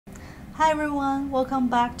Hi everyone, welcome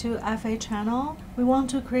back to FA channel. We want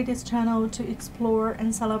to create this channel to explore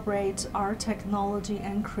and celebrate our technology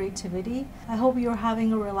and creativity. I hope you're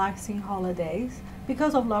having a relaxing holidays.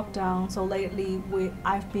 Because of lockdown, so lately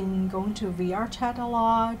I've been going to VRChat a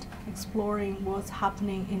lot, exploring what's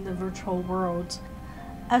happening in the virtual world.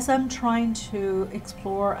 As I'm trying to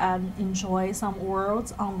explore and enjoy some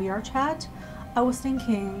worlds on VRChat, I was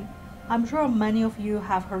thinking, I'm sure many of you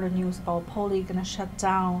have heard the news about Poly gonna shut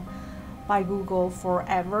down by Google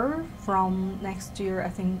forever from next year, I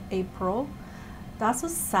think April. That's a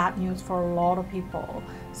sad news for a lot of people.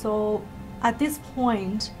 So at this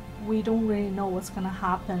point, we don't really know what's gonna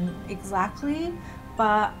happen exactly.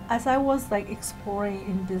 But as I was exploring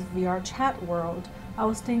in this VRChat world, I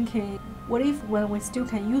was thinking, what if when we still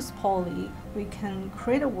can use Poly, we can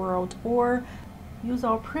create a world or use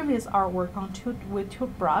our previous artwork with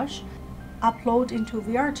Toothbrush, upload into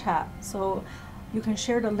VRChat. So you can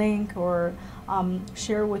share the link or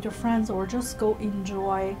share with your friends, or just go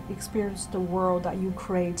experience the world that you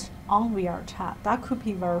create on VRChat. That could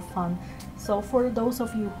be very fun. So for those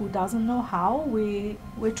of you who doesn't know how, we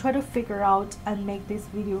try to figure out and make this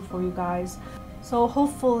video for you guys. So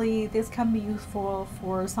hopefully this can be useful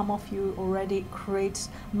for some of you already create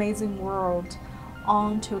amazing world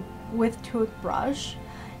with Toothbrush.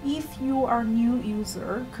 If you are new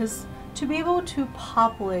user, because to be able to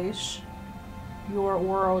publish your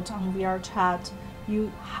world on VRChat,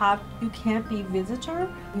 you can't be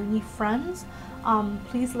visitor, you need friends.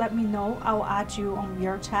 Please let me know. I'll add you on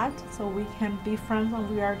VRChat so we can be friends on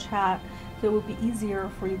VRChat. So it will be easier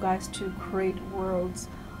for you guys to create worlds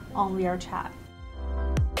on VRChat.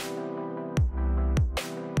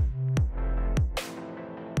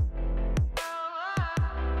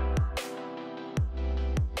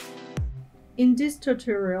 In this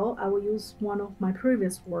tutorial, I will use one of my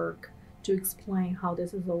previous work to explain how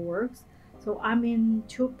this all works. So I'm in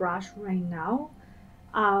Toothbrush right now.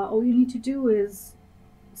 All you need to do is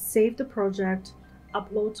save the project,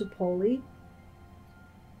 upload to Poly.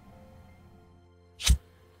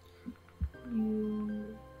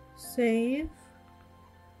 You save,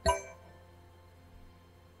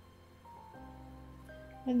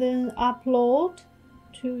 and then upload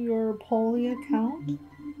to your Poly account.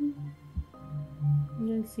 And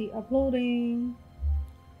then see uploading.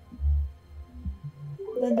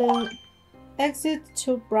 And then exit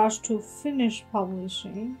Toothbrush to finish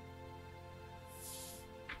publishing.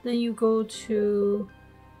 Then you go to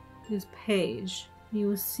this page. You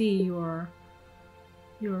will see your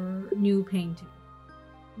new painting,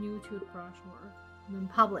 new Toothbrush work, and then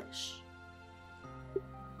publish.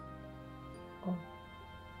 Oh,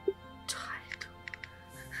 title.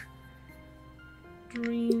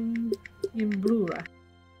 Dream in Blu-ray.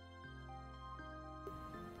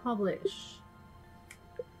 Publish.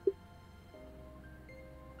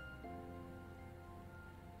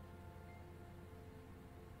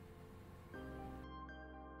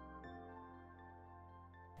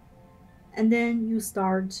 And then you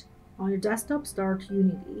start on your desktop, start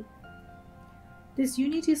Unity. This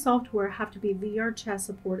Unity software have to be VRChat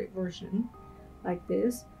supported version like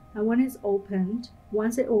this. And when it's opened,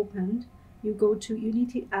 once it opened, you go to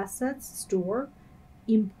Unity Assets Store,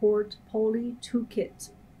 import Poly Toolkit.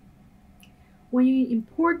 When you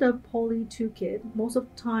import the Poly Toolkit, most of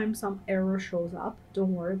the time some error shows up.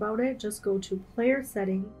 Don't worry about it. Just go to Player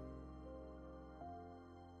Setting.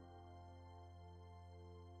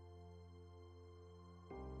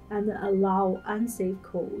 And allow unsafe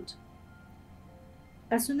code.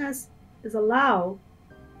 As soon as it's allowed,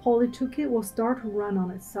 Poly Toolkit will start to run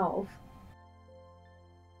on itself.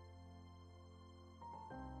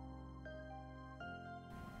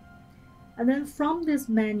 And then from this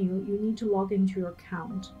menu, you need to log into your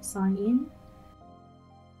account. Sign in.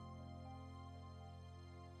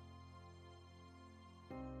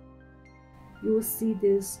 You will see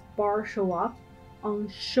this bar show up. On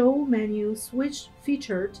Show menu, switch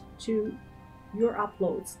featured to your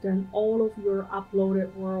uploads. Then all of your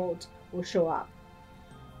uploaded world will show up.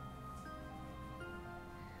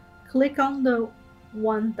 Click on the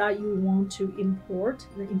one that you want to import,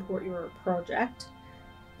 then import your project.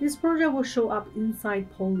 This project will show up inside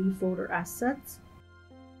Poly folder assets.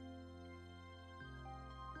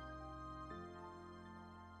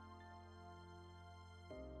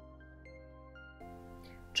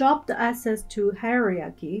 Drop the assets to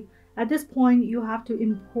hierarchy. At this point, you have to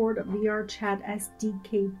import VRChat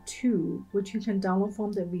SDK2, which you can download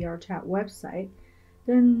from the VRChat website.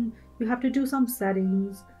 Then you have to do some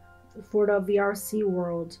settings for the VRC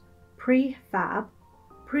world prefab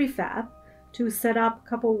to set up a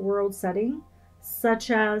couple world settings,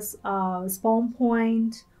 such as spawn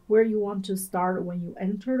point where you want to start when you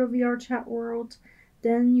enter the VRChat world.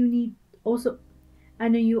 Then you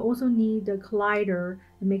also need the collider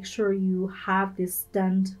to make sure you have this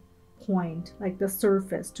stand point, like the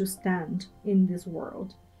surface to stand in this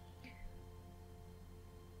world.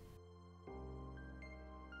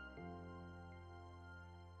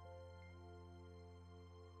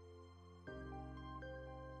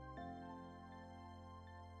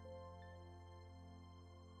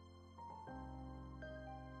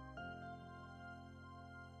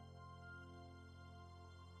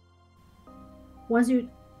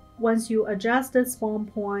 Once you adjust the spawn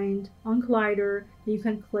point on Collider, you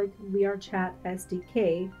can click VRChat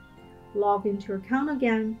SDK, log into your account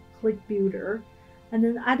again, click Builder, and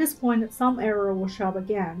then at this point some error will show up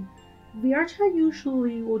again. VRChat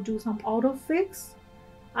usually will do some auto fix.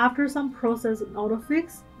 After some process and auto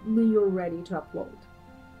fix, then you're ready to upload.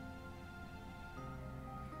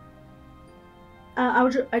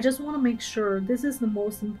 I just want to make sure this is the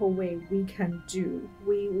most simple way we can do.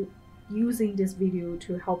 Using this video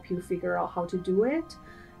to help you figure out how to do it.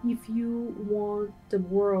 If you want the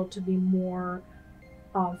world to be more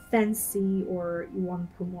fancy, or you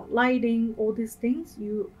want to put more lighting, all these things,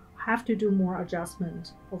 you have to do more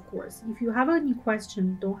adjustment, of course. If you have any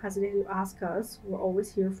question, don't hesitate to ask us. We're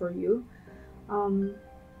always here for you.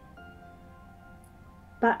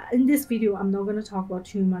 But in this video, I'm not going to talk about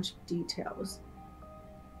too much details.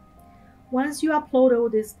 Once you upload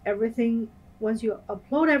everything,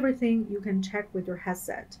 you can check with your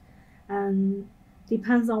headset. And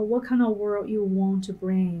depends on what kind of world you want to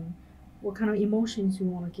bring, what kind of emotions you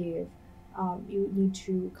want to give. You need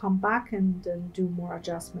to come back and then do more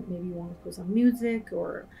adjustment. Maybe you want to put some music,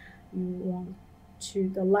 or you want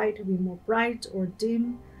the light to be more bright or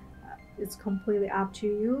dim. It's completely up to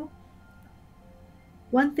you.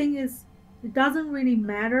 One thing is, it doesn't really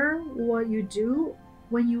matter what you do.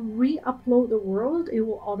 When you re-upload the world, it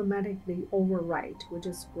will automatically overwrite, which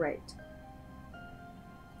is great.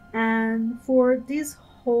 And for this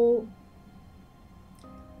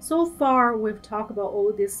so far we've talked about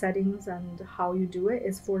all these settings and how you do it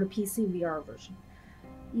is for the PC VR version.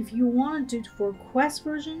 If you want to do it for Quest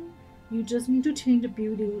version, you just need to change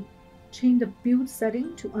the build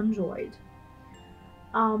setting to Android.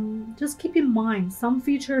 Just keep in mind, some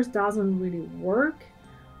features doesn't really work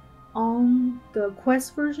on the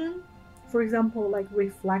Quest version. For example, like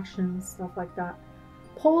reflections, stuff like that.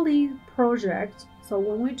 Poly project, so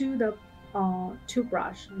when we do the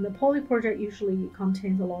toothbrush, and the poly project usually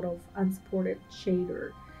contains a lot of unsupported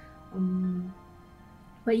shader.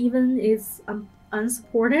 But even it's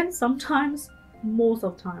unsupported, sometimes, most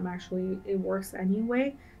of the time actually, it works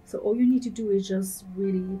anyway. So all you need to do is just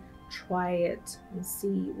really try it and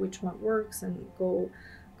see which one works, and go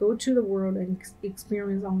to the world and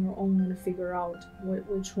experience on your own and figure out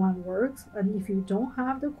which one works. And if you don't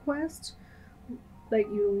have the Quest, like,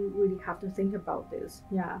 you really have to think about this.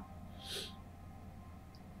 Yeah.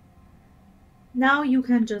 Now you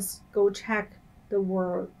can just go check the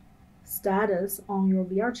world status on your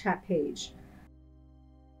VRChat page.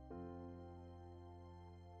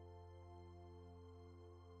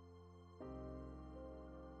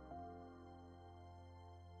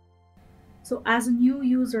 So as a new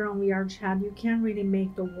user on VRChat, you can't really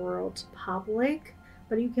make the world public,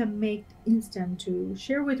 but you can make instant to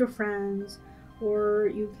share with your friends, or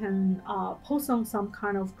you can post on some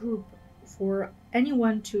kind of group for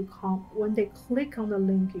anyone to come. When they click on the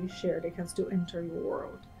link you share, they can still enter your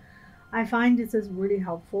world. I find this is really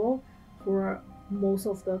helpful for most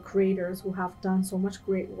of the creators who have done so much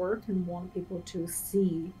great work and want people to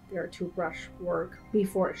see their toothbrush work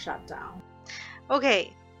before it shut down.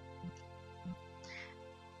 Okay.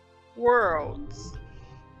 Worlds.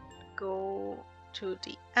 Go to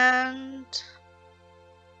the end.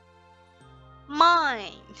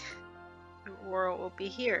 Mine. Your world will be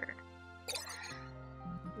here.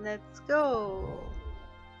 Let's go.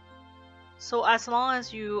 So as long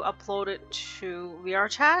as you upload it to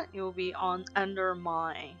VRChat, it will be under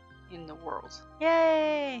mine in the world.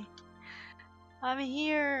 Yay! I'm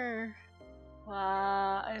here.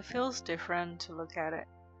 Wow, it feels different to look at it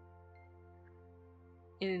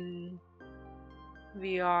in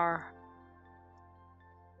VR.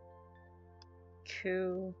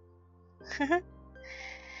 Cool.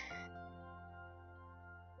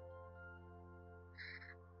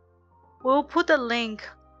 We'll put the link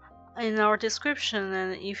in our description,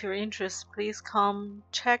 and if you're interested, please come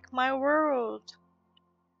check my world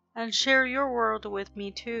and share your world with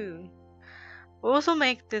me too. We'll also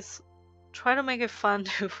try to make it fun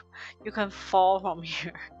to you can fall from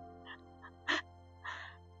here.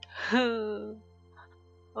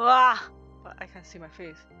 Ah! but I can see my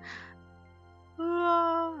face.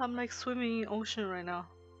 I'm like swimming in ocean right now.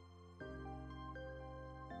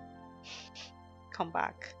 Come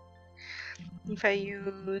back. If I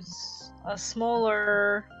use a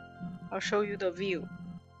smaller, I'll show you the view.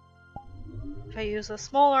 If I use a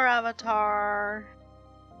smaller avatar,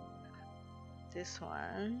 this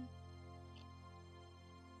one.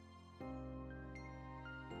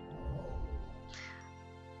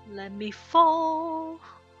 Let me fall.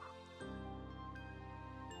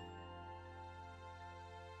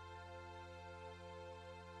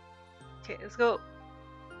 Okay, let's go.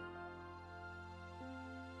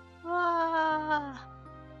 Ah,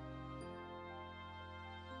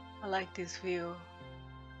 I like this view.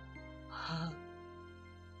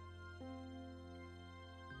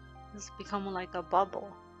 It's become like a bubble.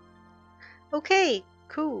 Okay,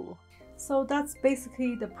 cool. So that's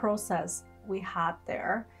basically the process we had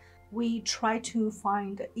there. We try to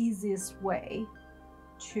find the easiest way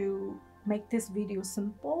to make this video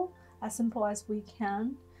simple as we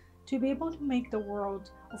can, to be able to make the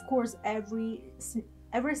world, of course, every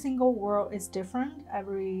single world is different.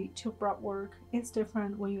 Every tube artwork is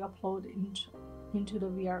different when you upload into the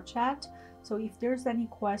VRChat. So if there's any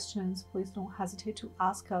questions, please don't hesitate to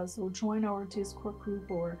ask us or join our Discord group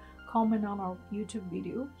or comment on our YouTube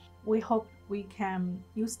video. We hope we can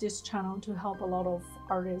use this channel to help a lot of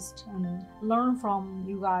artists and learn from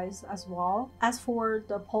you guys as well. As for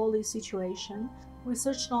the Poly situation, we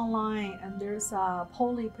searched online and there's a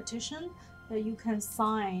Poly petition that you can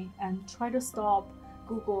sign and try to stop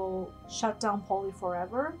Google shut down Poly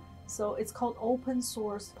forever. So it's called Open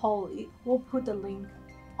Source Poly. We'll put the link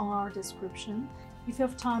on our description. If you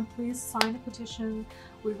have time, please sign the petition.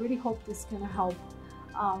 We really hope this is gonna help.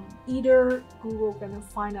 Either Google gonna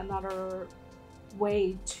find another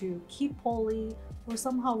way to keep Poly, or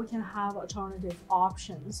somehow we can have alternative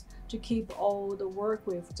options to keep all the work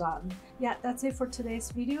we've done. Yeah, that's it for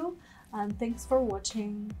today's video, and thanks for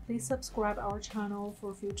watching. Please subscribe our channel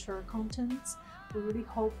for future contents. We really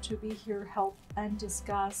hope to be here, help and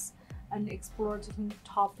discuss and explore different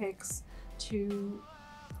topics to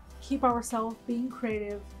keep ourselves being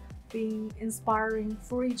creative, being inspiring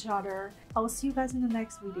for each other. I'll see you guys in the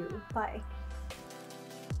next video. Bye.